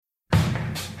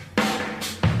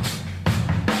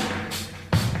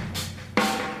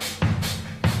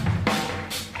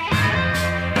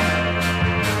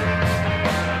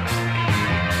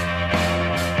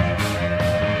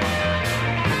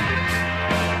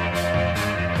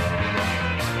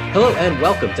Hello and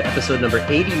welcome to episode number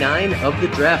 89 of The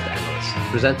Draft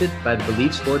Analyst, presented by the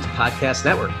Believe Sports Podcast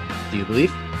Network. Do you believe?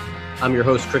 I'm your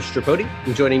host, Chris Tripodi,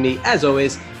 and joining me, as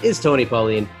always, is Tony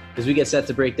Pauline, as we get set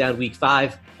to break down Week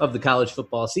 5 of the college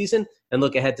football season and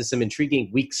look ahead to some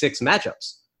intriguing Week 6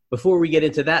 matchups. Before we get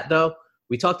into that, though,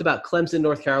 we talked about Clemson,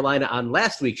 North Carolina on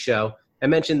last week's show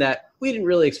and mentioned that we didn't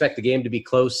really expect the game to be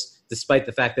close, despite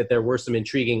the fact that there were some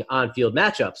intriguing on-field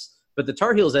matchups. But the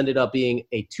Tar Heels ended up being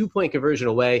a 2-point conversion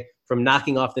away from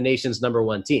knocking off the nation's number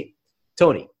one team.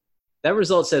 Tony, that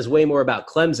result says way more about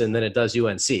Clemson than it does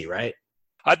UNC, right?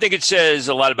 I think it says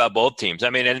a lot about both teams. I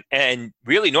mean, and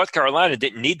really North Carolina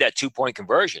didn't need that 2-point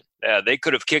conversion. They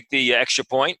could have kicked the extra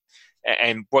point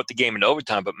and brought the game into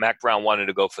overtime, but Mack Brown wanted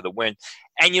to go for the win.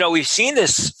 And, you know, we've seen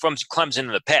this from Clemson in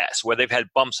the past where they've had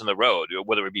bumps in the road,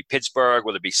 whether it be Pittsburgh,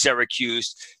 whether it be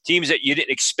Syracuse, teams that you didn't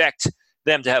expect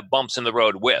them to have bumps in the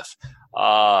road with.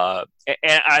 And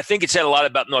I think it said a lot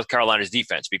about North Carolina's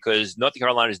defense, because North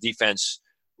Carolina's defense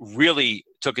really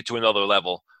took it to another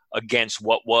level against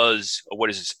what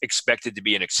is expected to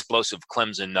be an explosive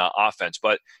Clemson offense.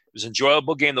 But it was an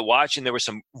enjoyable game to watch, and there were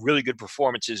some really good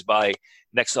performances by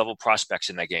next-level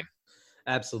prospects in that game.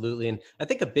 Absolutely. And I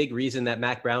think a big reason that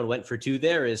Mack Brown went for two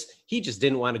there is he just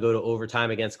didn't want to go to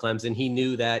overtime against Clemson. He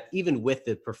knew that even with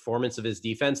the performance of his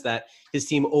defense, that his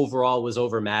team overall was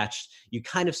overmatched. You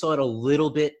kind of saw it a little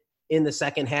bit in the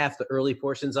second half, the early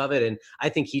portions of it. And I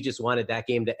think he just wanted that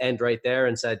game to end right there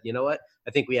and said, you know what,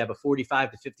 I think we have a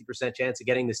 45 to 50% chance of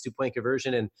getting this 2-point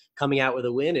conversion and coming out with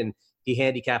a win. And he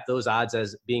handicapped those odds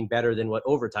as being better than what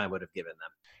overtime would have given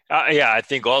them. Yeah, I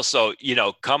think also, you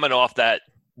know, coming off that,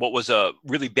 what was a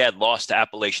really bad loss to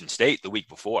Appalachian State the week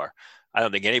before, I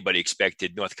don't think anybody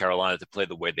expected North Carolina to play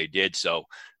the way they did. So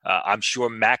I'm sure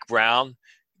Mack Brown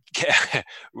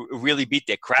really beat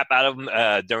the crap out of him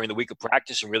during the week of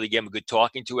practice and really gave him a good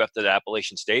talking to after the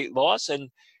Appalachian State loss. And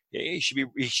he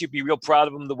should be real proud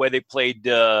of them the way they played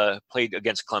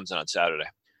against Clemson on Saturday.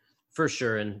 For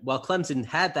sure. And while Clemson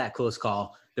had that close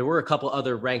call, there were a couple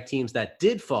other ranked teams that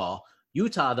did fall.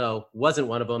 Utah, though, wasn't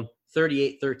one of them.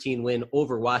 38-13 win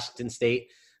over Washington State.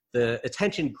 The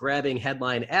attention-grabbing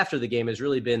headline after the game has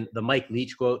really been the Mike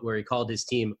Leach quote, where he called his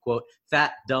team, quote,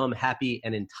 fat, dumb, happy,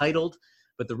 and entitled.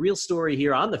 But the real story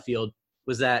here on the field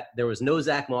was that there was no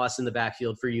Zach Moss in the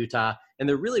backfield for Utah, and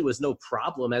there really was no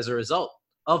problem as a result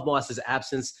of Moss's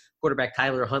absence. Quarterback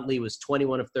Tyler Huntley was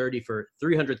 21 of 30 for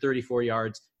 334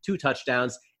 yards, 2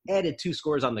 touchdowns, added 2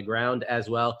 scores on the ground as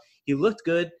well. He looked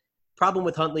good. Problem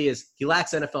with Huntley is he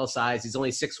lacks NFL size. He's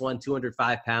only 6'1",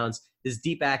 205 pounds. His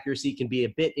deep accuracy can be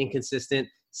a bit inconsistent.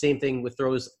 Same thing with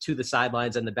throws to the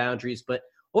sidelines and the boundaries. But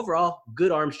overall,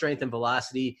 good arm strength and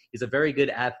velocity. He's a very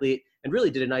good athlete and really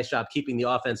did a nice job keeping the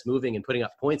offense moving and putting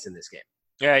up points in this game.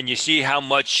 Yeah, and you see how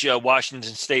much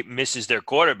Washington State misses their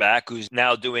quarterback, who's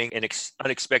now doing an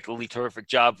unexpectedly terrific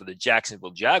job for the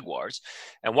Jacksonville Jaguars.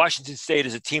 And Washington State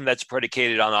is a team that's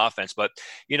predicated on offense. But,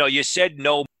 you know, you said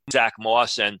no Zach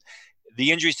Moss, and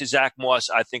the injuries to Zach Moss,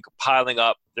 I think, are piling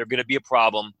up. They're going to be a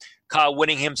problem. Kyle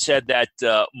Whittingham said that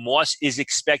Moss is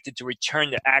expected to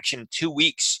return to action in 2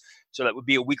 weeks. So that would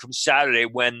be a week from Saturday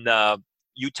when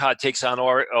Utah takes on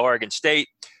Oregon State.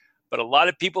 But a lot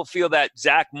of people feel that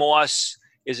Zach Moss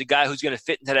is a guy who's going to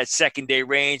fit into that second-day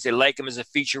range. They like him as a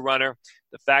feature runner.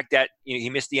 The fact that he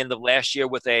missed the end of last year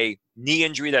with a knee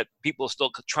injury that people are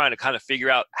still trying to kind of figure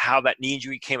out how that knee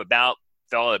injury came about.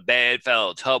 Fell out of bed, fell out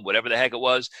of the tub, whatever the heck it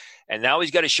was. And now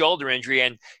he's got a shoulder injury.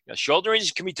 And shoulder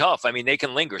injuries can be tough. I mean, they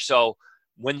can linger. So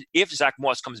if Zach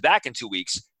Moss comes back in 2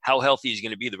 weeks, how healthy he's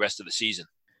going to be the rest of the season.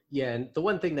 Yeah, and the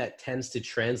one thing that tends to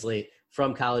translate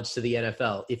from college to the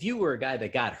NFL, if you were a guy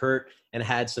that got hurt and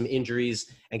had some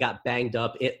injuries and got banged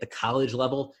up at the college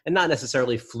level, and not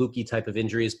necessarily fluky type of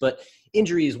injuries, but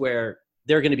injuries where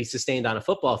they're going to be sustained on a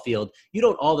football field, you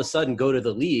don't all of a sudden go to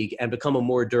the league and become a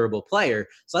more durable player.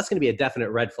 So that's going to be a definite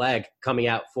red flag coming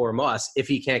out for Moss if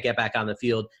he can't get back on the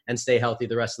field and stay healthy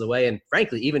the rest of the way. And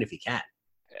frankly, even if he can.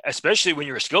 Especially when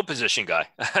you're a skill position guy.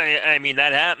 I mean,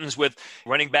 that happens with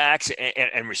running backs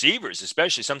and receivers,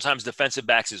 especially sometimes defensive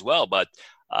backs as well. But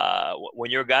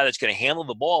when you're a guy that's going to handle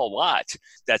the ball a lot,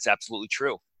 that's absolutely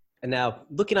true. And now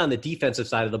looking on the defensive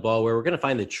side of the ball, where we're going to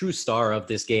find the true star of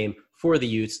this game for the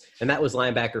Utes, and that was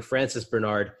linebacker Francis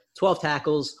Bernard. 12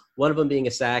 tackles, one of them being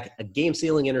a sack, a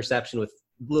game-sealing interception with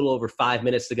a little over 5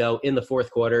 minutes to go in the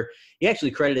fourth quarter. He actually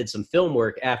credited some film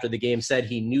work after the game, said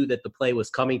he knew that the play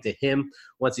was coming to him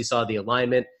once he saw the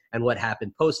alignment and what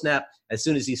happened post-snap. As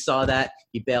soon as he saw that,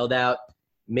 he bailed out,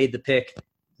 made the pick,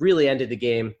 really ended the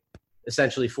game.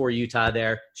 essentially for Utah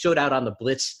there. Showed out on the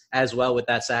blitz as well with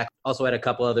that sack. Also had a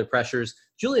couple other pressures.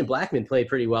 Julian Blackmon played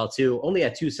pretty well too. Only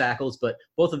had 2 tackles, but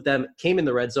both of them came in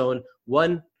the red zone.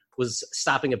 One was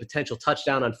stopping a potential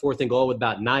touchdown on 4th and goal with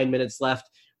about 9 minutes left.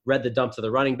 Read the dump to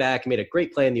the running back, made a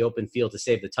great play in the open field to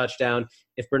save the touchdown.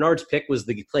 If Bernard's pick was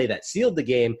the play that sealed the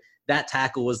game, that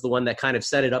tackle was the one that kind of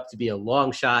set it up to be a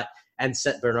long shot and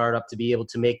set Bernard up to be able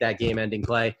to make that game-ending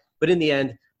play. But in the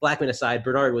end, Blackmon aside,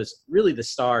 Bernard was really the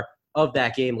star of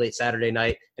that game late Saturday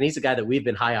night, and he's a guy that we've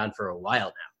been high on for a while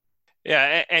now.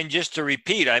 Yeah, and just to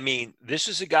repeat, I mean, this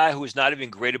is a guy who was not even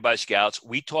graded by scouts.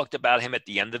 We talked about him at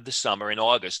the end of the summer in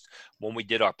August when we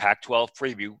did our Pac-12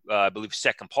 preview, I believe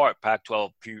second part,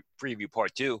 Pac-12 preview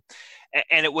part 2.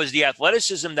 And it was the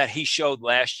athleticism that he showed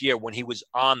last year when he was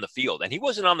on the field. And he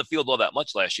wasn't on the field all that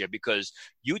much last year because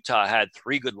Utah had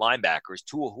 3 good linebackers,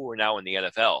 2 who are now in the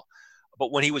NFL.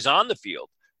 But when he was on the field,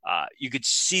 you could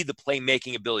see the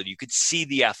playmaking ability. You could see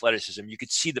the athleticism. You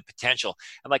could see the potential.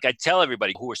 And like I tell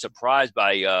everybody who were surprised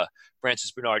by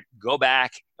Francis Bernard, go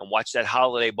back and watch that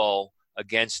Holiday Bowl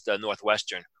against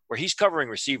Northwestern, where he's covering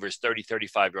receivers 30,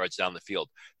 35 yards down the field.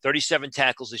 37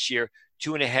 tackles this year,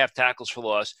 2.5 tackles for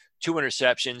loss, 2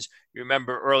 interceptions. You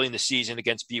remember early in the season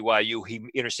against BYU, he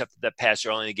intercepted that pass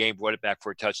early in the game, brought it back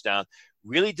for a touchdown.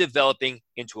 Really developing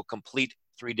into a complete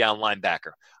 3-down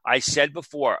linebacker. I said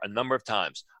before a number of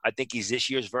times, I think he's this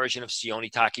year's version of Sione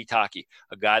Takitaki,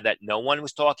 a guy that no one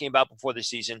was talking about before the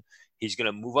season. He's going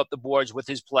to move up the boards with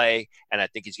his play, and I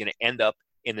think he's going to end up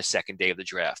in the second day of the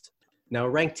draft. Now, a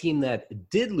ranked team that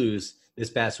did lose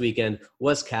this past weekend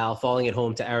was Cal, falling at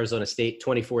home to Arizona State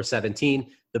 24-17.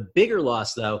 The bigger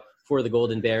loss, though, for the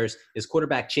Golden Bears is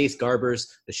quarterback Chase Garbers.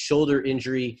 The shoulder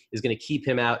injury is going to keep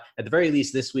him out at the very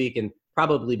least this week and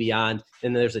probably beyond.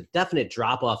 And there's a definite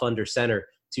drop-off under center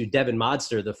to Devin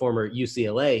Modster, the former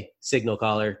UCLA signal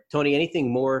caller. Tony,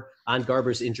 anything more on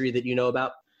Garbers' injury that you know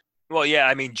about? Well, yeah,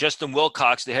 I mean, Justin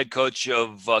Wilcox, the head coach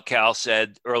of Cal,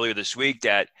 said earlier this week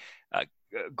that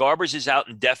Garbers is out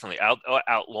indefinitely,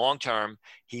 out long-term.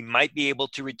 He might be able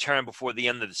to return before the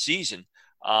end of the season,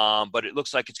 but it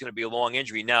looks like it's going to be a long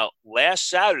injury. Now, last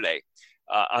Saturday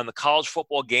on the College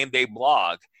Football Game Day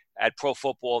blog at Pro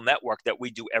Football Network that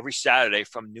we do every Saturday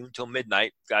from noon till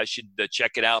midnight, guys should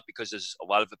check it out because there's a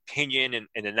lot of opinion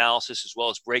and analysis as well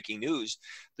as breaking news.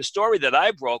 The story that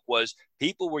I broke was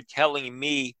people were telling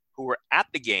me who were at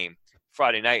the game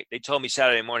Friday night, they told me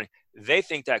Saturday morning, they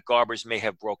think that Garbers may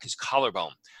have broke his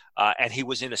collarbone. And he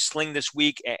was in a sling this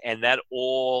week, and that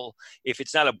all, if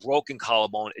it's not a broken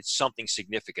collarbone, it's something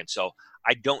significant. So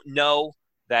I don't know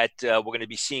that we're going to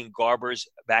be seeing Garbers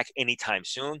back anytime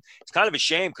soon. It's kind of a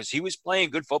shame because he was playing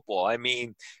good football. I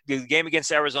mean, the game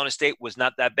against Arizona State was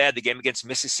not that bad. The game against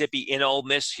Mississippi in Ole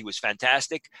Miss, he was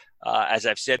fantastic. As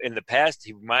I've said in the past,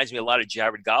 he reminds me a lot of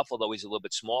Jared Goff, although he's a little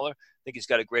bit smaller. I think he's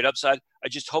got a great upside. I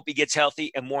just hope he gets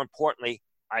healthy, and more importantly,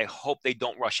 I hope they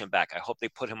don't rush him back. I hope they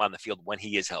put him on the field when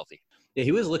he is healthy. Yeah,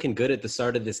 he was looking good at the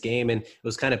start of this game, and it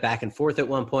was kind of back and forth at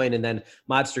one point, and then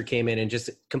Modster came in and just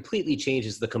completely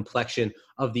changes the complexion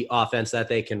of the offense that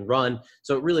they can run.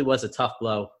 So it really was a tough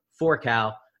blow for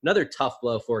Cal. Another tough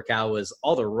blow for Cal was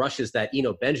all the rushes that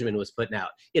Eno Benjamin was putting out.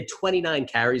 He had 29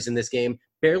 carries in this game,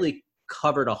 barely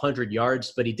covered 100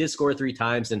 yards, but he did score 3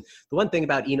 times. And the one thing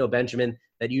about Eno Benjamin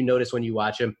that you notice when you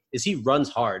watch him is he runs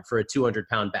hard for a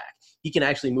 200-pound back. He can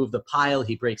actually move the pile.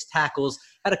 He breaks tackles,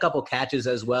 had a couple catches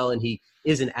as well, and he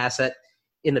is an asset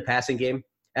in the passing game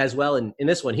as well. And in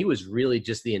this one, he was really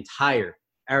just the entire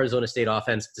Arizona State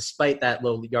offense, despite that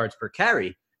low yards per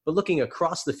carry. But looking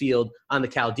across the field on the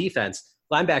Cal defense,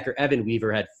 linebacker Evan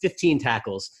Weaver had 15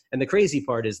 tackles. And the crazy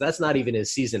part is that's not even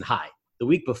his season high. The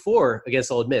week before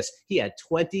against Ole Miss, he had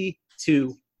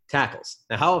 22 tackles.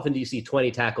 Now, how often do you see 20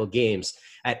 tackle games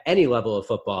at any level of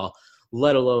football,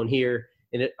 let alone here?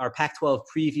 In our Pac-12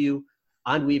 preview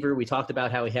on Weaver, we talked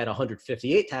about how he had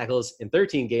 158 tackles in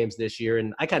 13 games this year,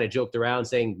 and I kind of joked around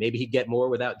saying maybe he'd get more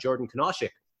without Jordan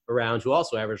Knoshik around, who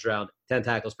also averaged around 10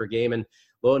 tackles per game, and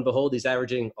lo and behold, he's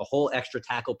averaging a whole extra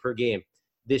tackle per game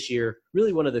this year.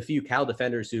 Really one of the few Cal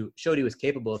defenders who showed he was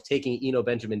capable of taking Eno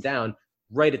Benjamin down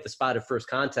right at the spot of first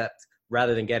contact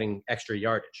rather than getting extra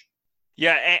yardage.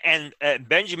 Yeah, and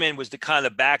Benjamin was the kind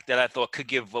of back that I thought could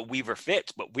give Weaver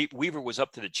fits, but Weaver was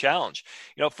up to the challenge.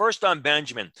 You know, first on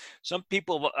Benjamin, some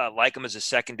people like him as a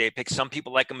second-day pick. Some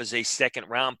people like him as a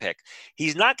second-round pick.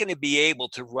 He's not going to be able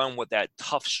to run with that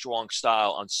tough, strong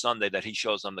style on Sunday that he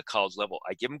shows on the college level.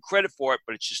 I give him credit for it,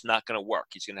 but it's just not going to work.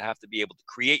 He's going to have to be able to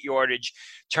create yardage,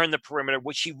 turn the perimeter,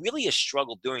 which he really has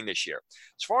struggled doing this year.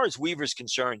 As far as Weaver's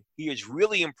concerned, he has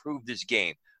really improved his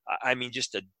game. I mean,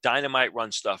 just a dynamite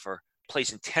run stuffer.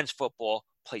 Plays intense football,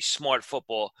 plays smart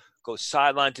football, goes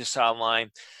sideline to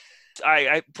sideline.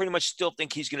 I pretty much still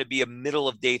think he's going to be a middle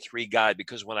of day 3 guy,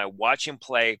 because when I watch him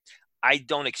play, I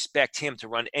don't expect him to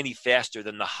run any faster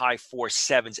than the high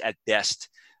 4.7s at best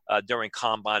during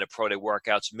combine or pro day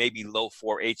workouts, maybe low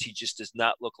 4.8s. He just does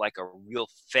not look like a real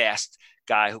fast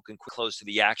guy who can close to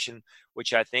the action,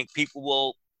 which I think people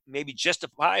will maybe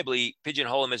justifiably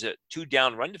pigeonhole him as a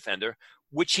 2-down run defender,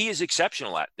 which he is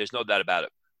exceptional at. There's no doubt about it.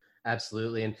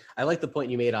 Absolutely. And I like the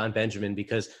point you made on Benjamin,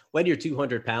 because when you're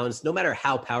 200 pounds, no matter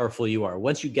how powerful you are,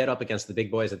 once you get up against the big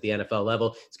boys at the NFL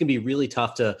level, it's going to be really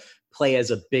tough to play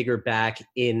as a bigger back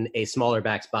in a smaller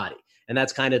back's body. And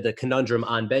that's kind of the conundrum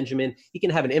on Benjamin. He can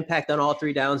have an impact on all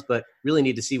 3 downs, but really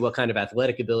need to see what kind of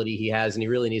athletic ability he has. And he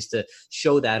really needs to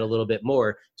show that a little bit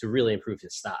more to really improve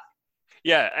his stock.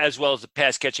 Yeah, as well as the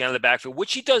pass catching out of the backfield,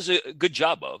 which he does a good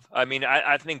job of. I mean,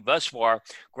 I think thus far,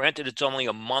 granted it's only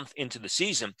a month into the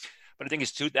season, but I think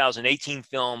his 2018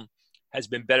 film has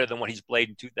been better than what he's played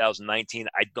in 2019.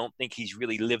 I don't think he's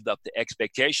really lived up to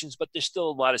expectations, but there's still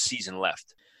a lot of season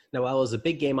left. Now, while it was a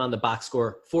big game on the box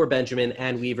score for Benjamin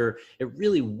and Weaver, it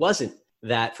really wasn't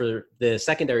that for the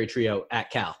secondary trio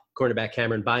at Cal. Cornerback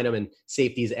Cameron Bynum and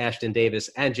safeties Ashton Davis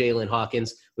and Jalen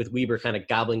Hawkins, with Weaver kind of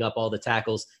gobbling up all the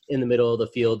tackles in the middle of the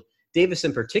field. Davis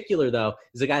in particular, though,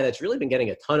 is a guy that's really been getting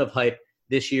a ton of hype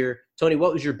this year. Tony,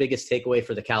 what was your biggest takeaway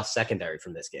for the Cal secondary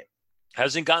from this game?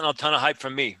 Hasn't gotten a ton of hype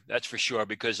from me, that's for sure,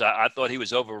 because I thought he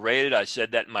was overrated. I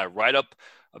said that in my write-up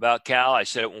about Cal. I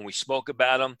said it when we spoke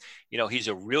about him. You know, he's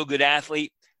a real good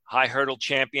athlete, high hurdle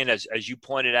champion, as you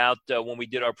pointed out when we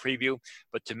did our preview.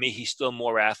 But to me, he's still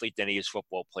more athlete than he is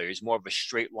football player. He's more of a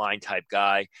straight line type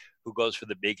guy who goes for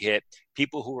the big hit.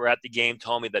 People who were at the game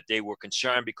told me that they were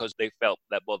concerned because they felt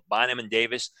that both Bynum and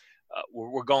Davis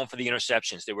were going for the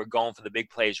interceptions. They were going for the big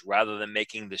plays rather than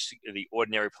making the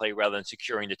ordinary play, rather than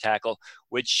securing the tackle,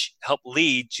 which helped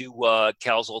lead to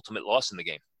Cal's ultimate loss in the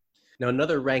game. Now,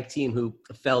 another ranked team who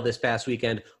fell this past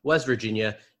weekend was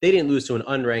Virginia. They didn't lose to an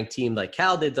unranked team like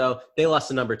Cal did, though. They lost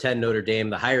to number 10 Notre Dame,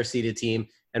 the higher-seeded team.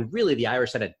 And really, the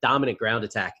Irish had a dominant ground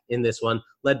attack in this one,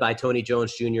 led by Tony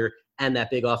Jones Jr. and that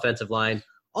big offensive line.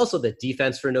 Also, the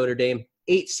defense for Notre Dame,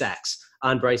 8 sacks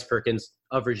on Bryce Perkins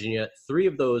of Virginia, 3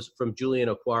 of those from Julian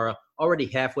Okwara, already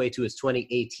halfway to his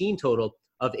 2018 total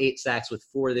of 8 sacks with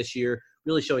 4 this year,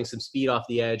 really showing some speed off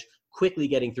the edge, quickly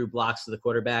getting through blocks to the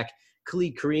quarterback.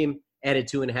 Khalid Kareem added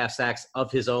 2.5 sacks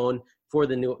of his own for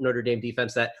the Notre Dame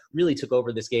defense that really took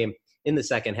over this game in the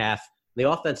second half. The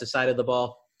offensive side of the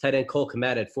ball, tight end Cole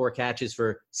Kmet had 4 catches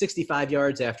for 65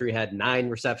 yards after he had 9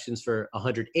 receptions for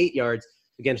 108 yards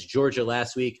against Georgia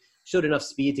last week. Showed enough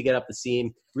speed to get up the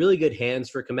seam. Really good hands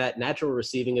for Kmet, natural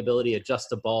receiving ability, adjusts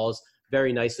to balls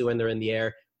very nicely when they're in the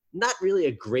air. Not really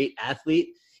a great athlete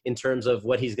in terms of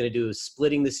what he's going to do is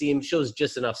splitting the seam. Shows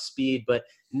just enough speed, but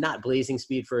not blazing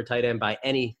speed for a tight end by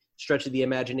any stretch of the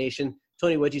imagination.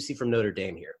 Tony, what did you see from Notre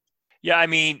Dame here? Yeah, I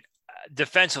mean,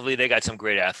 defensively, they got some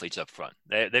great athletes up front.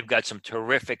 They've got some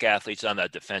terrific athletes on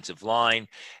that defensive line.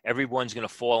 Everyone's going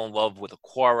to fall in love with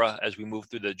Okwara as we move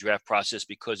through the draft process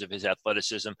because of his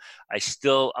athleticism.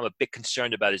 I'm a bit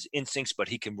concerned about his instincts, but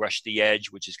he can rush the edge,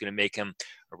 which is going to make him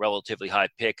a relatively high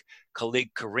pick. Khalid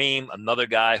Kareem, another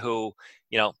guy who,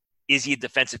 is he a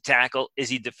defensive tackle? Is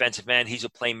he a defensive end? He's a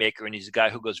playmaker, and he's a guy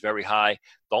who goes very high.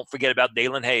 Don't forget about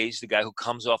Dalen Hayes, the guy who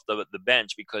comes off the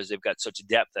bench because they've got such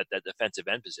depth at that defensive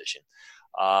end position.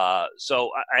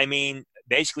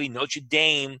 Basically Notre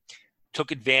Dame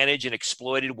took advantage and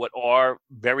exploited what are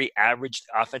very average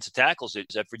offensive tackles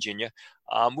at Virginia,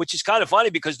 which is kind of funny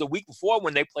because the week before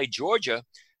when they played Georgia,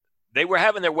 they were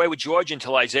having their way with Georgia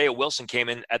until Isaiah Wilson came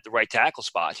in at the right tackle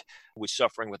spot, who was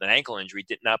suffering with an ankle injury,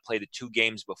 did not play the 2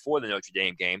 games before the Notre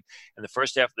Dame game. And the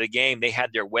first half of the game, they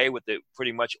had their way with it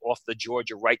pretty much off the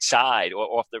Georgia right side, or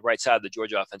off the right side of the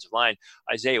Georgia offensive line.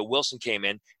 Isaiah Wilson came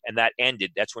in, and that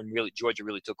ended. That's when Georgia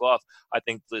really took off. I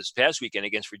think this past weekend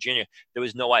against Virginia, there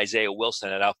was no Isaiah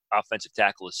Wilson at offensive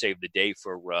tackle to save the day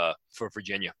for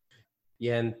Virginia.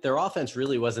 Yeah, and their offense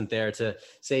really wasn't there to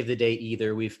save the day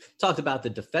either. We've talked about the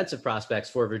defensive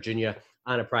prospects for Virginia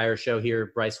on a prior show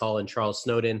here, Bryce Hall and Charles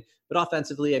Snowden. But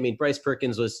offensively, Bryce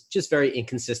Perkins was just very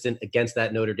inconsistent against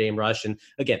that Notre Dame rush. And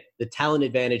again, the talent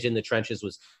advantage in the trenches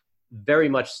was very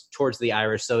much towards the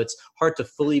Irish. So it's hard to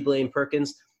fully blame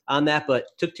Perkins on that, but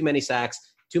took too many sacks,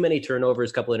 too many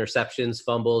turnovers, couple interceptions,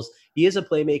 fumbles. He is a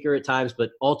playmaker at times,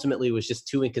 but ultimately was just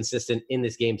too inconsistent in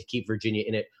this game to keep Virginia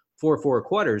in it for 4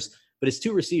 quarters. But his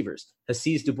 2 receivers,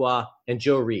 Hasise Dubois and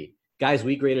Joe Reed, guys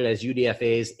we graded as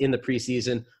UDFAs in the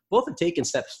preseason, both have taken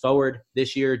steps forward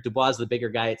this year. Dubois, the bigger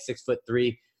guy at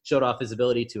 6'3", showed off his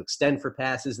ability to extend for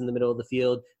passes in the middle of the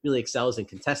field, really excels in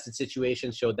contested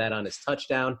situations, showed that on his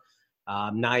touchdown.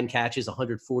 9 catches,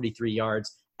 143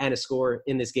 yards, and a score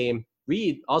in this game.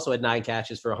 Reed also had 9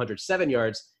 catches for 107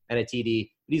 yards and a TD,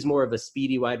 but he's more of a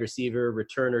speedy wide receiver,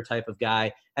 returner type of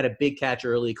guy. Had a big catch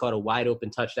early, caught a wide open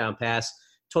touchdown pass.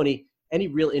 Tony, any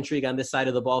real intrigue on this side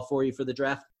of the ball for you for the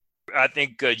draft? I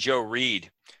think Joe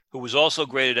Reed, who was also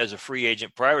graded as a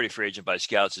priority free agent by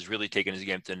scouts, has really taken his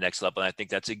game to the next level. And I think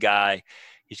that's a guy,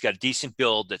 he's got a decent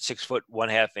build at 6 foot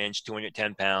 1/2 inch,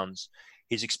 210 pounds.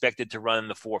 He's expected to run in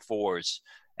the 4.4s.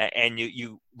 And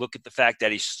you look at the fact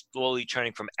that he's slowly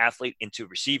turning from athlete into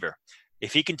receiver.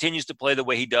 If he continues to play the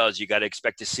way he does, you got to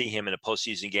expect to see him in a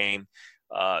postseason game,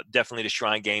 definitely the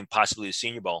Shrine Game, possibly the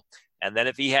Senior Bowl. And then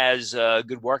if he has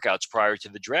good workouts prior to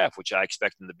the draft, which I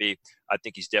expect him to be, I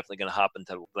think he's definitely going to hop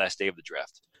into the last day of the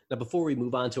draft. Now, before we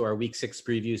move on to our Week 6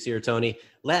 previews here, Tony,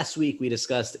 last week we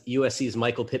discussed USC's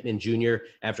Michael Pittman Jr.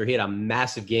 after he had a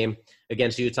massive game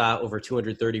against Utah, over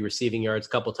 230 receiving yards,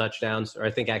 couple touchdowns, or I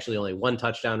think actually only 1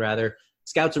 touchdown rather.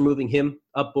 Scouts are moving him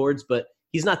up boards, but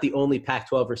he's not the only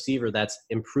Pac-12 receiver that's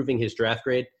improving his draft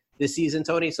grade this season,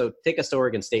 Tony. So take us to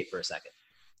Oregon State for a second.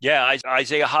 Yeah,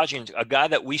 Isaiah Hodgins, a guy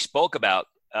that we spoke about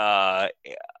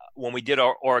when we did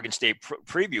our Oregon State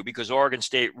preview, because Oregon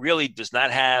State really does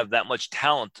not have that much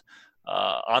talent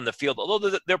on the field,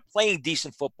 although they're playing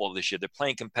decent football this year. They're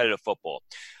playing competitive football.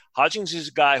 Hodgins is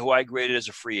a guy who I graded as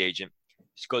a free agent.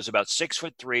 He goes about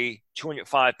 6'3",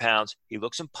 205 pounds. He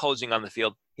looks imposing on the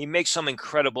field. He makes some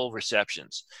incredible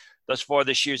receptions. Thus far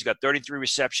this year, he's got 33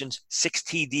 receptions, 6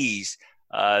 TDs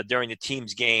during the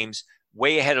team's games,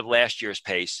 way ahead of last year's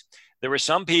pace. There were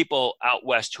some people out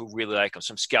west who really like him,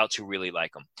 some scouts who really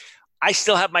like him. I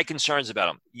still have my concerns about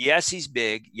him. Yes, he's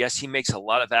big. Yes, he makes a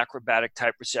lot of acrobatic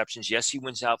type receptions. Yes, he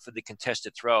wins out for the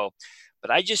contested throw. But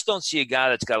I just don't see a guy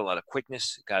that's got a lot of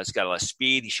quickness, a guy that's got a lot of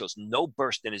speed. He shows no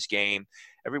burst in his game.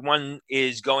 Everyone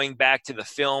is going back to the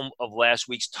film of last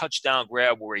week's touchdown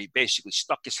grab where he basically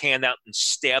stuck his hand out and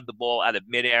stabbed the ball out of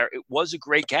midair. It was a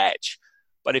great catch.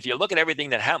 But if you look at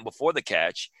everything that happened before the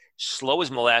catch, slow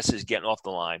as molasses getting off the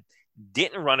line,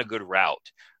 didn't run a good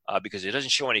route because it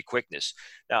doesn't show any quickness.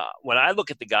 Now, when I look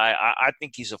at the guy, I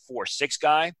think he's a 4.6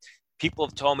 guy. People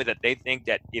have told me that they think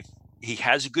that if he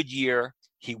has a good year,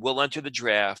 he will enter the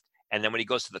draft. And then when he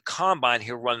goes to the combine,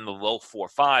 he'll run in the low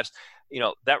 4.5s.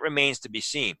 That remains to be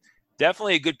seen.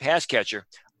 Definitely a good pass catcher.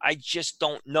 I just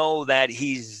don't know that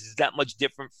he's that much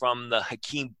different from the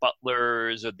Hakeem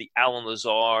Butlers or the Alan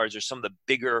Lazars or some of the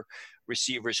bigger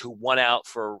receivers who won out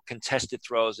for contested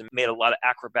throws and made a lot of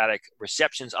acrobatic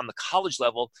receptions on the college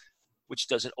level, which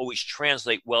doesn't always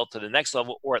translate well to the next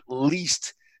level, or at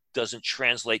least doesn't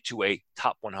translate to a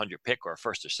top 100 pick or a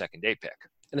first or second day pick.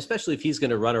 And especially if he's going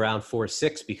to run around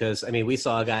 4.6, because, we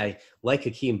saw a guy like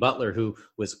Hakeem Butler who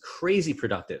was crazy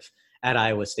productive at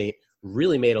Iowa State,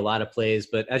 really made a lot of plays,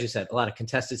 but as you said, a lot of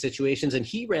contested situations, and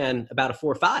he ran about a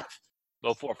 4.5.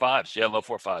 Low 4.5s. Yeah, low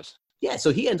 4.5s. Yeah,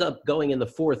 so he ends up going in the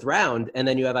 4th round, and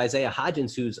then you have Isaiah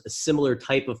Hodgins, who's a similar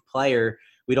type of player.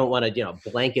 We don't want to,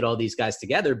 blanket all these guys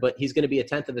together, but he's going to be a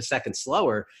 1/10 of a second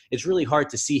slower. It's really hard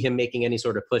to see him making any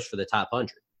sort of push for the top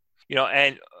 100.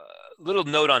 And a little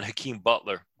note on Hakeem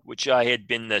Butler, which I had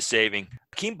been saving.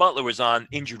 Hakeem Butler was on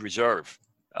injured reserve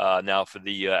now for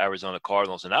the Arizona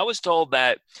Cardinals, and I was told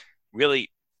that really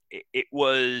it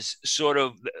was sort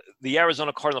of the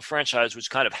Arizona Cardinal franchise was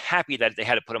kind of happy that they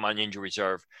had to put him on injury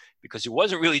reserve because he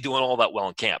wasn't really doing all that well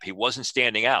in camp. He wasn't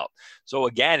standing out. So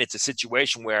again, it's a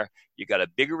situation where you got a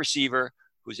bigger receiver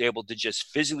who's able to just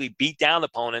physically beat down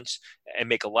opponents and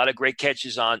make a lot of great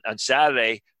catches on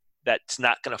Saturday that's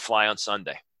not going to fly on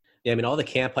Sunday. Yeah, all the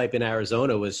camp hype in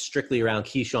Arizona was strictly around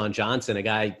Keyshawn Johnson, a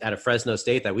guy out of Fresno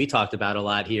State that we talked about a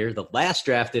lot here, the last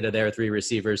drafted of their 3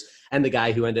 receivers, and the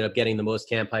guy who ended up getting the most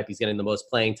camp hype. He's getting the most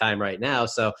playing time right now.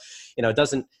 So, it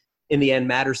doesn't, in the end,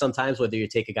 matter sometimes whether you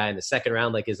take a guy in the 2nd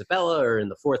round like Isabella or in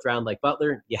the 4th round like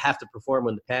Butler. You have to perform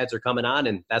when the pads are coming on,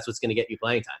 and that's what's going to get you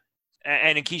playing time.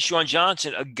 And in Keyshawn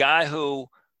Johnson, a guy who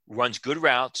runs good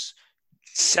routes,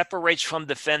 separates from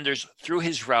defenders through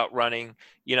his route running,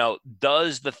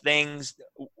 does the things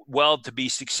well to be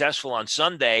successful on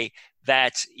Sunday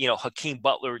that, Hakeem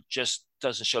Butler just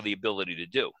doesn't show the ability to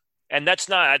do. And that's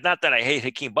not that I hate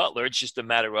Hakeem Butler. It's just a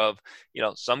matter of,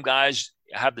 some guys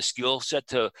have the skill set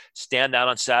to stand out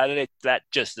on Saturday. That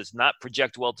just does not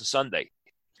project well to Sunday.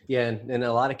 Yeah, and in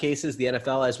a lot of cases, the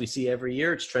NFL, as we see every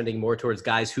year, it's trending more towards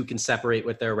guys who can separate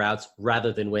with their routes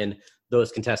rather than win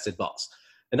those contested balls.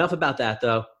 Enough about that,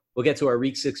 though. We'll get to our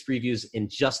Week 6 previews in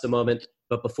just a moment.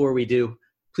 But before we do,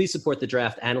 please support The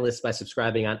Draft Analyst by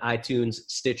subscribing on iTunes,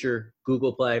 Stitcher,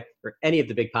 Google Play, or any of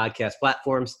the big podcast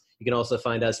platforms. You can also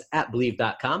find us at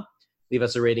Believe.com. Leave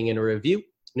us a rating and a review.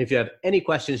 And if you have any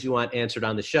questions you want answered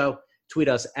on the show, tweet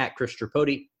us at Chris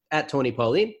Tripodi, at Tony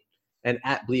Pauline, and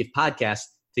at Believe Podcast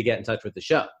to get in touch with the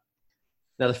show.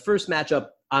 Now, the first matchup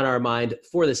on our mind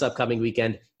for this upcoming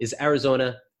weekend is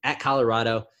Arizona at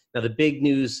Colorado. Now, the big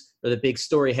news or the big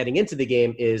story heading into the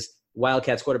game is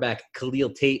Wildcats quarterback Khalil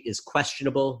Tate is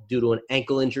questionable due to an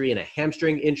ankle injury and a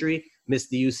hamstring injury, missed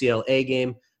the UCLA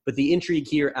game. But the intrigue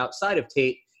here outside of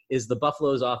Tate is the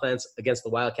Buffalo's offense against the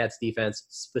Wildcats defense,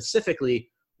 specifically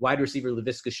wide receiver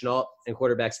Laviska Shenault and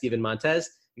quarterback Steven Montez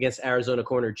against Arizona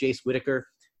corner Jace Whitaker.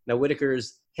 Now,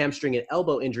 Whitaker's hamstring and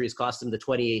elbow injuries cost him the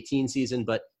 2018 season,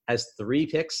 but has 3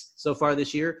 picks so far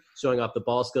this year, showing off the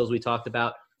ball skills we talked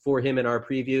about for him in our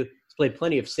preview. He's played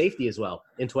plenty of safety as well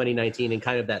in 2019 and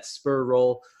kind of that spur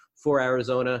role for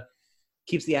Arizona.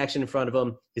 Keeps the action in front of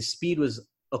him. His speed was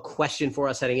a question for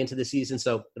us heading into the season,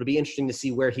 so it'll be interesting to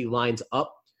see where he lines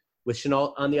up with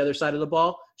Shenault on the other side of the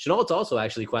ball. Shenault's also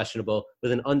actually questionable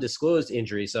with an undisclosed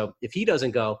injury, so if he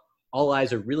doesn't go, all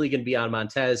eyes are really going to be on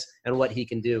Montez and what he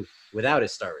can do without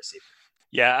his star receiver.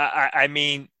 Yeah, I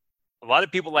mean, a lot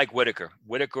of people like Whitaker.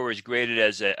 Whitaker is graded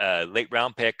as a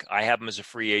late-round pick. I have him as a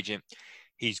free agent.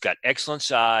 He's got excellent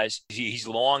size. He's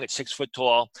long at 6 foot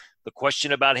tall. The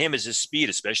question about him is his speed,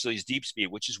 especially his deep speed,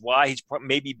 which is why he's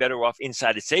maybe better off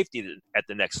inside at safety at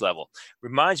the next level.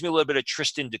 Reminds me a little bit of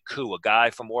Tristan Deku, a guy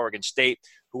from Oregon State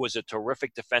who was a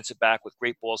terrific defensive back with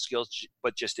great ball skills,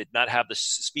 but just did not have the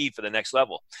speed for the next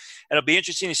level. And it'll be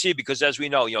interesting to see because, as we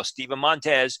know, Steven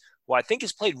Montez, who I think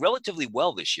has played relatively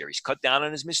well this year. He's cut down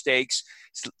on his mistakes.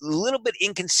 He's a little bit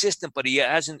inconsistent, but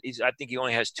I think he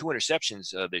only has 2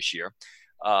 interceptions this year.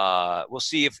 We'll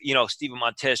see if, Steven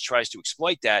Montez tries to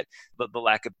exploit that, the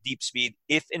lack of deep speed,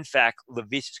 if in fact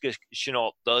Laviska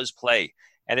Shenault does play.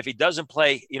 And if he doesn't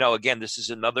play, again, this is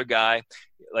another guy,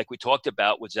 like we talked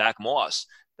about with Zach Moss,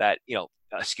 that,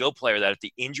 a skill player that if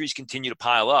the injuries continue to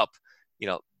pile up,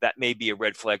 that may be a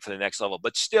red flag for the next level.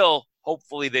 But still,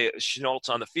 hopefully the Chenault's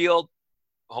on the field.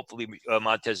 Hopefully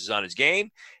Montez is on his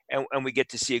game. And we get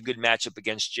to see a good matchup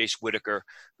against Jace Whitaker,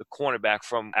 the cornerback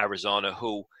from Arizona,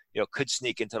 who, could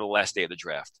sneak into the last day of the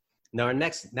draft. Now, our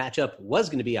next matchup was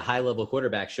going to be a high-level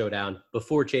quarterback showdown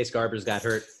before Chase Garbers got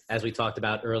hurt, as we talked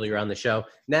about earlier on the show.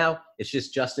 Now, it's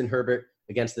just Justin Herbert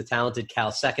against the talented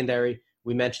Cal secondary.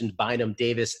 We mentioned Bynum,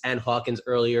 Davis, and Hawkins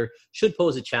earlier. Should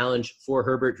pose a challenge for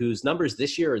Herbert, whose numbers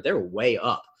this year, they're way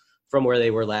up from where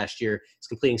they were last year. He's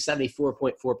completing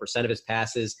 74.4% of his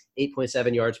passes,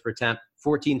 8.7 yards per attempt,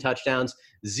 14 touchdowns,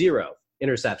 0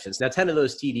 interceptions. Now, 10 of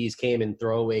those TDs came in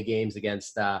throwaway games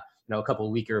against a couple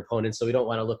of weaker opponents, so we don't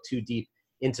want to look too deep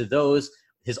into those.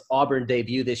 His Auburn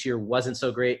debut this year wasn't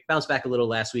so great. Bounced back a little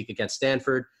last week against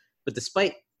Stanford. But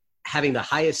despite having the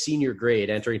highest senior grade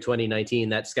entering 2019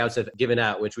 that scouts have given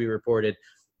out, which we reported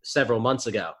several months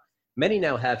ago, many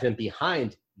now have him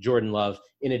behind Jordan Love,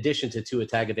 in addition to Tua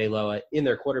Tagovailoa in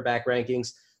their quarterback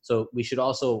rankings. So we should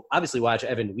also obviously watch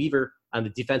Evan Weaver on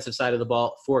the defensive side of the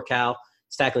ball for Cal.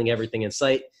 He's tackling everything in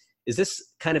sight. Is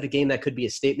this kind of a game that could be a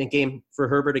statement game for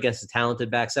Herbert against a talented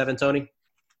back seven, Tony?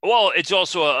 Well, it's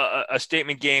also a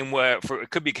statement game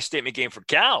it could be a statement game for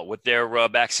Cal with their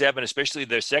back seven, especially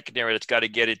their secondary that's got to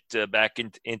get it back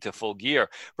into full gear.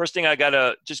 First thing I got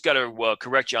to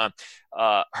correct you on,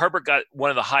 Herbert got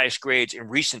one of the highest grades in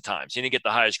recent times. He didn't get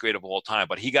the highest grade of all time,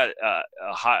 but he got a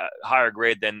higher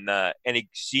grade than any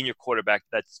senior quarterback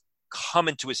that's come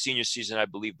into his senior season, I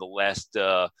believe, the last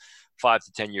 5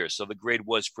 to 10 years. So the grade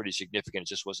was pretty significant. It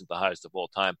just wasn't the highest of all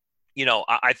time.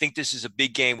 I think this is a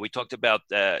big game. We talked about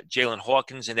Jalen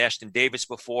Hawkins and Ashton Davis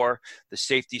before, the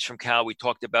safeties from Cal. We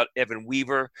talked about Evan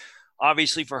Weaver.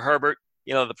 Obviously for Herbert,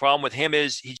 the problem with him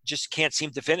is he just can't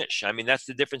seem to finish. I mean, that's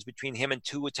the difference between him and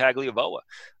Tua Tagovailoa.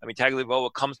 I mean,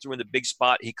 Tagovailoa comes through in the big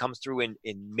spot. He comes through in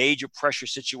major pressure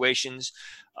situations,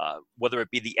 whether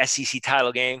it be the SEC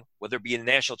title game, whether it be a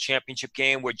national championship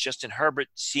game where Justin Herbert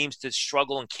seems to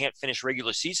struggle and can't finish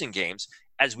regular season games,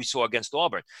 as we saw against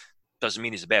Auburn. Doesn't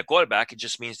mean he's a bad quarterback. It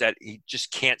just means that he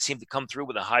just can't seem to come through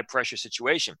with a high-pressure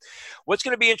situation. What's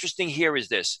going to be interesting here is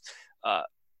this.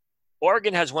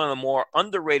 Oregon has one of the more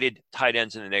underrated tight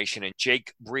ends in the nation, and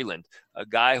Jake Breland, a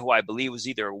guy who I believe was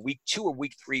either a week 2 or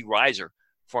week 3 riser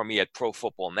for me at Pro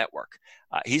Football Network.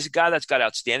 He's a guy that's got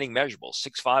outstanding measurables,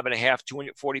 6'5.5",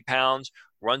 240 pounds,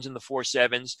 runs in the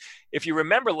 4.7s. If you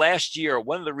remember last year,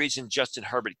 one of the reasons Justin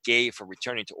Herbert gave for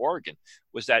returning to Oregon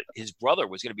was that his brother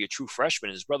was going to be a true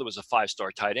freshman. His brother was a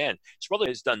 5-star tight end. His brother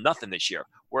has done nothing this year,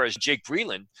 whereas Jake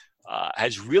Breland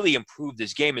has really improved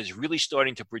his game, is really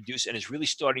starting to produce, and is really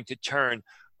starting to turn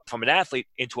from an athlete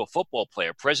into a football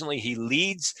player. Presently, he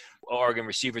leads Oregon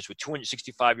receivers with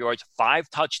 265 yards, 5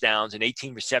 touchdowns, and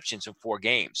 18 receptions in 4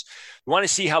 games. You want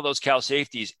to see how those Cal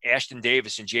safeties, Ashton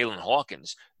Davis and Jalen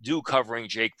Hawkins, do covering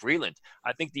Jake Freeland.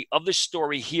 I think the other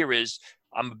story here is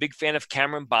I'm a big fan of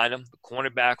Cameron Bynum, the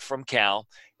cornerback from Cal.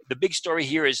 The big story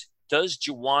here is, does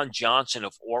Juwan Johnson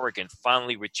of Oregon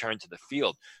finally return to the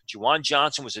field? Juwan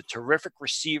Johnson was a terrific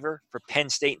receiver for Penn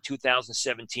State in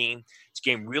 2017. His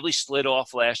game really slid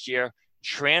off last year.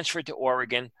 Transferred to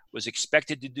Oregon, was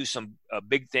expected to do some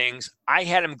big things. I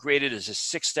had him graded as a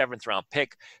 6th, 7th round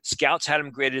pick. Scouts had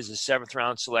him graded as a 7th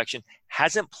round selection.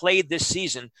 Hasn't played this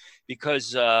season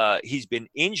because he's been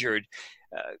injured.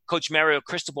 Coach Mario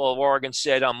Cristobal of Oregon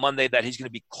said on Monday that he's going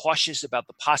to be cautious about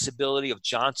the possibility of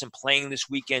Johnson playing this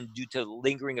weekend due to the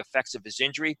lingering effects of his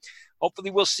injury. Hopefully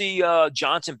we'll see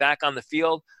Johnson back on the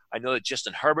field. I know that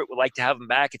Justin Herbert would like to have him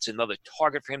back. It's another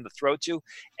target for him to throw to,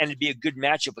 and it'd be a good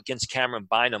matchup against Cameron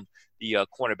Bynum, the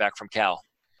cornerback from Cal.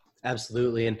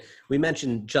 Absolutely. And we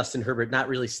mentioned Justin Herbert not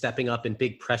really stepping up in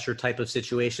big pressure type of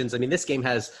situations. I mean, this game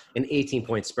has an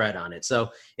 18-point spread on it.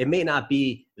 So it may not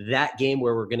be that game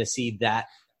where we're going to see that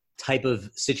type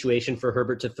of situation for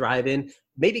Herbert to thrive in.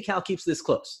 Maybe Cal keeps this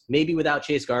close. Maybe without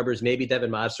Chase Garbers, maybe Devin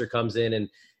Modster comes in and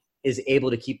is able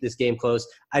to keep this game close.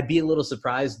 I'd be a little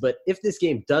surprised, but if this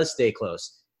game does stay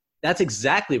close, that's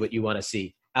exactly what you want to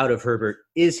see out of Herbert,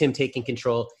 is him taking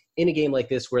control in a game like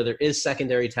this where there is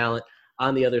secondary talent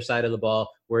on the other side of the ball,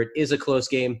 where it is a close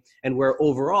game, and where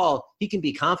overall he can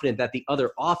be confident that the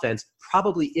other offense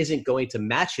probably isn't going to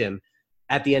match him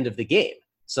at the end of the game.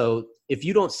 So if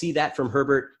you don't see that from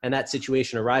Herbert and that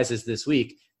situation arises this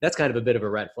week, that's kind of a bit of a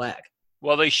red flag.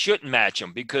 Well, they shouldn't match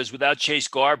him because without Chase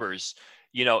Garbers,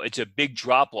 it's a big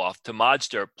drop-off to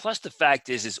Modster. Plus the fact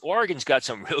is Oregon's got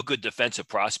some real good defensive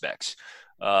prospects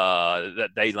that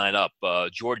they line up.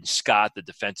 Jordan Scott, the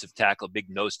defensive tackle, big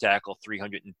nose tackle,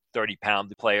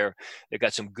 330-pound player. They've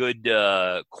got some good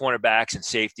cornerbacks and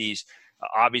safeties.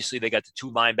 Obviously, they got the 2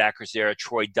 linebackers there,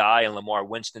 Troy Dye and Lamar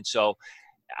Winston. So,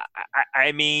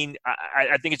 I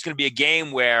think it's going to be a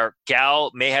game where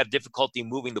Cal may have difficulty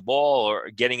moving the ball or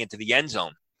getting into the end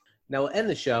zone. Now we'll end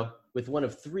the show with one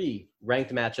of 3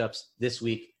 ranked matchups this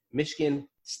week. Michigan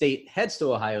State heads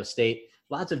to Ohio State.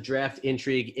 Lots of draft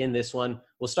intrigue in this one.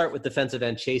 We'll start with defensive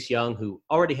end Chase Young, who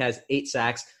already has 8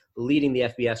 sacks, leading the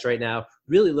FBS right now,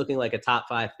 really looking like a top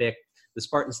 5 pick. The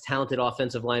Spartans' talented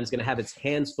offensive line is going to have its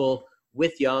hands full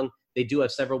with Young. They do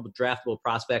have several draftable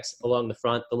prospects along the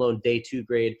front. The lone day 2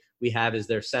 grade we have is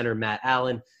their center, Matt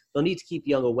Allen. They'll need to keep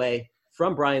Young away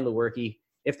from Brian Lewerke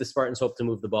if the Spartans hope to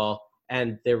move the ball.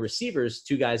 And their receivers,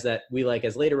 2 guys that we like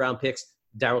as later round picks,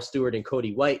 Darrell Stewart and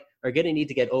Cody White, are going to need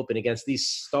to get open against these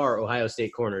star Ohio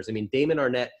State corners. I mean, Damon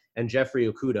Arnett and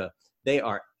Jeffrey Okudah, they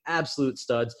are absolute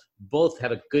studs. Both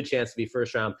have a good chance to be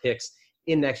first-round picks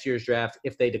in next year's draft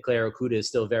if they declare Okudah is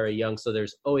still very young, so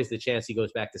there's always the chance he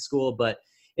goes back to school. But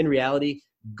in reality,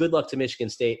 good luck to Michigan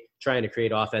State trying to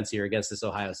create offense here against this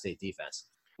Ohio State defense.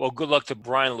 Well, good luck to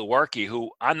Brian Lewerke,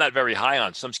 who I'm not very high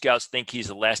on. Some scouts think he's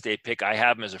a last-day pick. I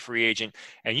have him as a free agent.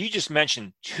 And you just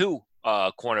mentioned 2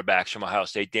 cornerbacks from Ohio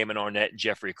State, Damon Arnett and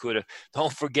Jeffrey Okudah.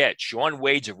 Don't forget, Sean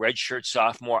Wade's a redshirt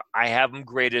sophomore. I have him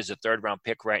graded as a 3rd-round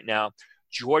pick right now.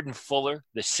 Jordan Fuller,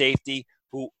 the safety,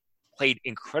 who played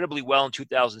incredibly well in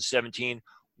 2017,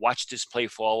 watched his play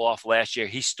fall off last year.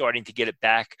 He's starting to get it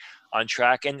back on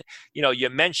track. And, you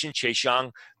mentioned Chase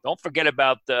Young. Don't forget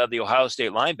about the Ohio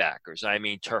State linebackers. I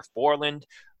mean, Turf Borland,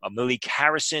 Malik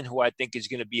Harrison, who I think is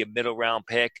going to be a middle-round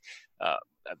pick.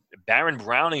 Baron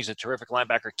Browning is a terrific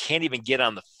linebacker, can't even get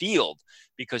on the field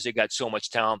because they got so much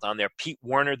talent on there. Pete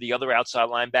Werner, the other outside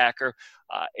linebacker.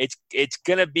 It's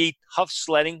going to be tough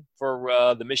sledding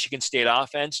for the Michigan State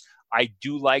offense. I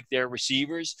do like their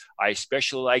receivers. I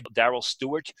especially like Darrell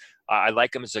Stewart. I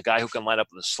like him as a guy who can line up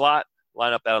in the slot,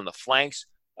 line up out on the flanks,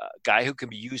 guy who can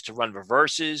be used to run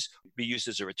reverses, be used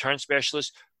as a return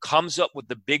specialist, comes up with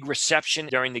the big reception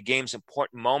during the game's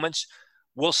important moments.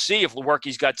 We'll see if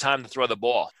Lewerke's got time to throw the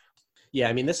ball. Yeah,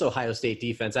 I mean, this Ohio State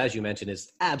defense, as you mentioned,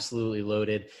 is absolutely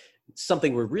loaded.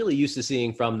 Something we're really used to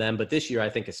seeing from them, but this year I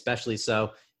think especially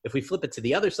so. If we flip it to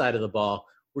the other side of the ball,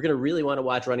 we're going to really want to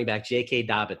watch running back J.K.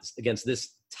 Dobbins against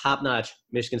this top-notch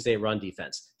Michigan State run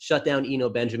defense. Shut down Eno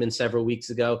Benjamin several weeks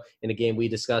ago in a game we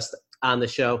discussed on the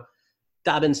show.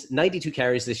 Dobbins, 92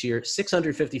 carries this year,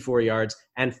 654 yards,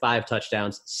 and 5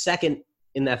 touchdowns. 2nd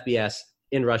in the FBS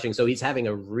in rushing. So he's having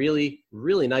a really,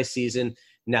 really nice season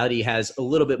now that he has a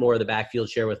little bit more of the backfield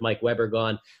share with Mike Weber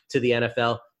gone to the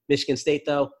NFL. Michigan State,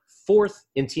 though, 4th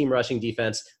in team rushing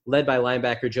defense, led by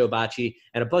linebacker Joe Bacci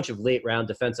and a bunch of late-round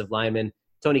defensive linemen.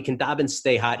 Tony, can Dobbins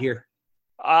stay hot here?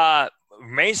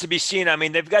 Remains to be seen. I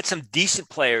mean, they've got some decent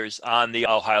players on the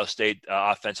Ohio State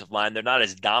offensive line. They're not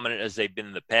as dominant as they've been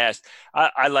in the past.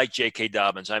 I like J.K.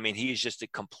 Dobbins. I mean, he's just a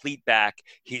complete back.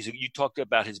 You talked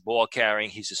about his ball carrying.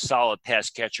 He's a solid pass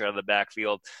catcher out of the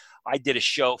backfield. I did a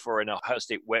show for an Ohio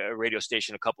State radio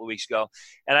station a couple of weeks ago,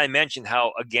 and I mentioned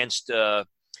how against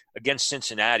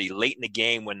Cincinnati late in the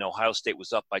game when Ohio State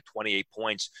was up by 28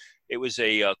 points, it was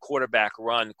a quarterback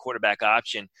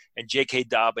option, and J.K.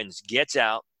 Dobbins gets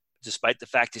out, despite the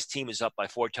fact his team is up by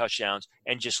 4 touchdowns,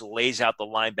 and just lays out the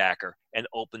linebacker and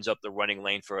opens up the running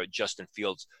lane for Justin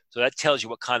Fields. So that tells you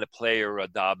what kind of player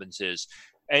Dobbins is.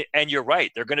 And you're right.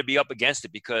 They're going to be up against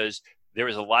it because there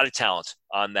is a lot of talent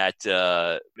on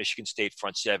that Michigan State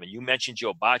front seven. You mentioned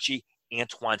Joe Bacci.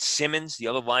 Antoine Simmons, the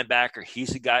other linebacker,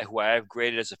 he's a guy who I have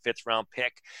graded as a 5th-round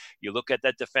pick. You look at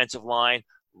that defensive line,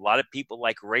 a lot of people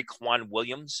like Raekwon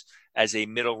Williams as a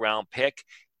middle-round pick.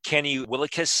 Kenny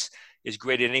Willekes is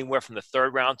graded anywhere from the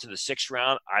 3rd round to the 6th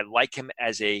round. I like him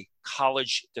as a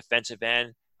college defensive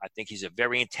end. I think he's a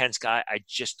very intense guy. I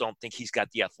just don't think he's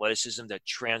got the athleticism that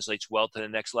translates well to the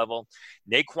next level.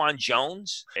 Naquan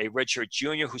Jones, a redshirt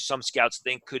junior who some scouts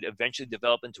think could eventually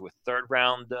develop into a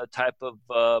 3rd-round type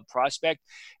of prospect.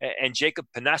 And Jacob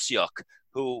Panasiuk,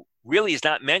 who really is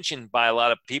not mentioned by a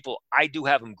lot of people. I do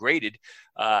have him graded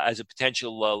as a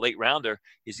potential late rounder.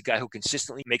 He's a guy who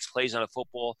consistently makes plays on a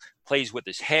football, plays with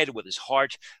his head, with his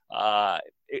heart.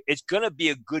 It's going to be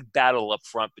a good battle up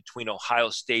front between Ohio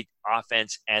State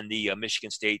offense and the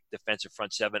Michigan State defensive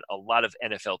front seven. A lot of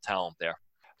NFL talent there.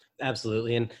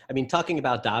 Absolutely. And I mean, talking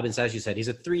about Dobbins, as you said, he's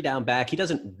a 3-down back. He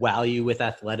doesn't wow you with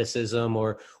athleticism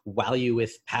or wow you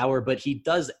with power, but he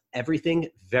does everything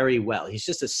very well. He's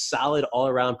just a solid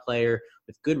all-around player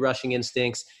with good rushing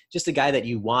instincts, just a guy that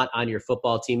you want on your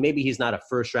football team. Maybe he's not a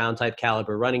 1st-round type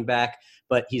caliber running back,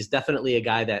 but he's definitely a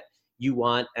guy that you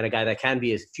want and a guy that can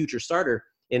be a future starter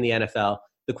in the NFL.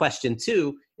 The question,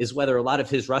 too, is whether a lot of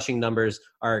his rushing numbers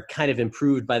are kind of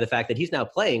improved by the fact that he's now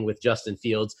playing with Justin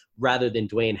Fields rather than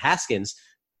Dwayne Haskins.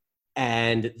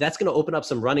 And that's going to open up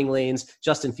some running lanes.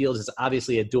 Justin Fields is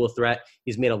obviously a dual threat.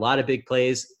 He's made a lot of big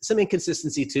plays, some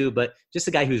inconsistency too, but just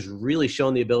a guy who's really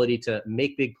shown the ability to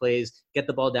make big plays, get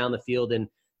the ball down the field. And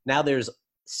now there's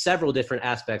several different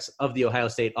aspects of the Ohio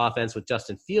State offense with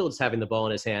Justin Fields having the ball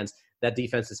in his hands that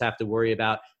defenses have to worry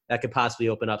about that could possibly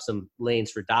open up some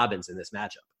lanes for Dobbins in this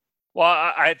matchup. Well,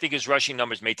 I think his rushing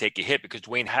numbers may take a hit because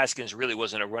Dwayne Haskins really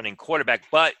wasn't a running quarterback,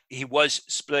 but he was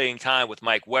splitting time with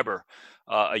Mike Weber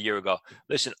a year ago.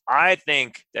 Listen, I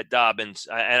think that Dobbins,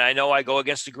 and I know I go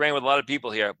against the grain with a lot of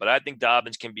people here, but I think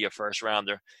Dobbins can be a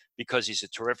 1st-rounder because he's a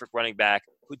terrific running back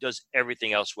who does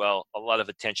everything else well. A lot of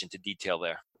attention to detail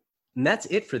there. And that's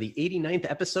it for the 89th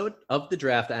episode of The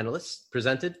Draft Analysts,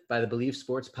 presented by the Believe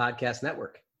Sports Podcast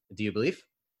Network. Do you believe?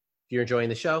 If you're enjoying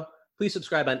the show, please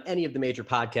subscribe on any of the major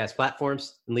podcast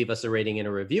platforms and leave us a rating and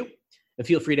a review. And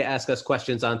feel free to ask us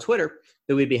questions on Twitter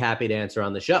that we'd be happy to answer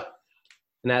on the show.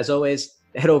 And as always,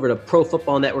 head over to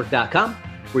ProFootballNetwork.com,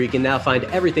 where you can now find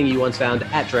everything you once found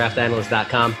at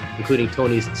DraftAnalyst.com, including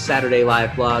Tony's Saturday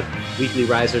live blog, weekly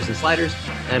risers and sliders,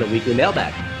 and a weekly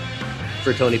mailbag.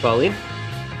 For Tony Pauline,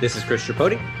 this is Chris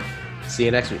Tripodi. See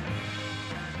you next week.